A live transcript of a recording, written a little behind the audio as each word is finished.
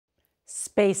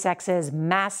SpaceX's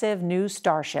massive new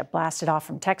Starship blasted off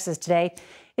from Texas today.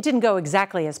 It didn't go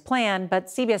exactly as planned, but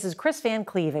CBS's Kris Van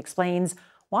Cleave explains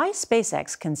why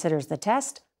SpaceX considers the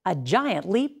test a giant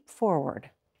leap forward.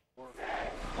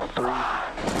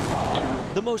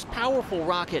 The most powerful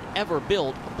rocket ever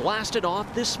built blasted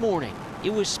off this morning.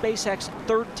 It was SpaceX's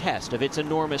third test of its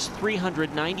enormous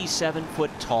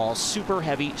 397-foot-tall,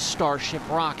 super-heavy Starship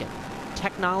rocket.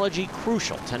 Technology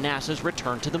crucial to NASA's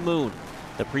return to the moon.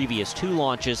 The previous two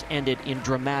launches ended in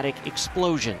dramatic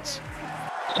explosions.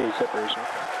 Stage separation.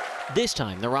 This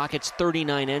time, the rocket's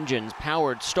 39 engines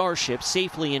powered Starship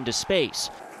safely into space.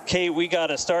 Kate, we got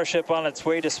a Starship on its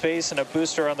way to space and a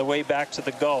booster on the way back to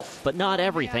the Gulf. But not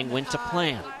everything went to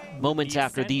plan. Moments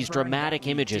after these dramatic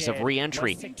images of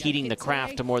re-entry, heating the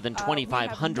craft to more than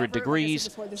 2,500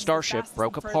 degrees, Starship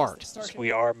broke apart.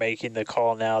 We are making the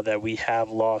call now that we have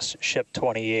lost Ship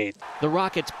 28. The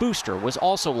rocket's booster was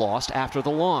also lost after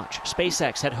the launch.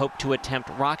 SpaceX had hoped to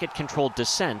attempt rocket-controlled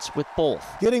descents with both.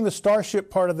 Getting the Starship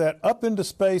part of that up into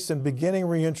space and beginning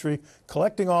re-entry,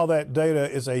 collecting all that data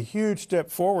is a huge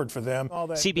step forward for them.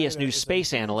 CBS News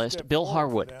space analyst Bill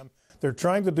Harwood. They're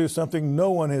trying to do something no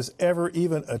one has ever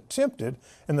even attempted,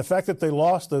 and the fact that they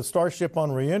lost the Starship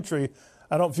on re-entry,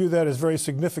 I don't view that as very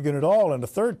significant at all in the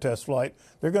third test flight.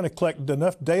 They're going to collect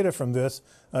enough data from this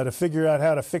to figure out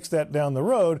how to fix that down the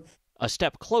road. A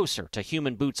step closer to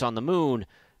human boots on the moon,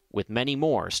 with many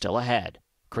more still ahead.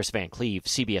 Kris Van Cleave,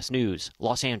 CBS News,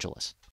 Los Angeles.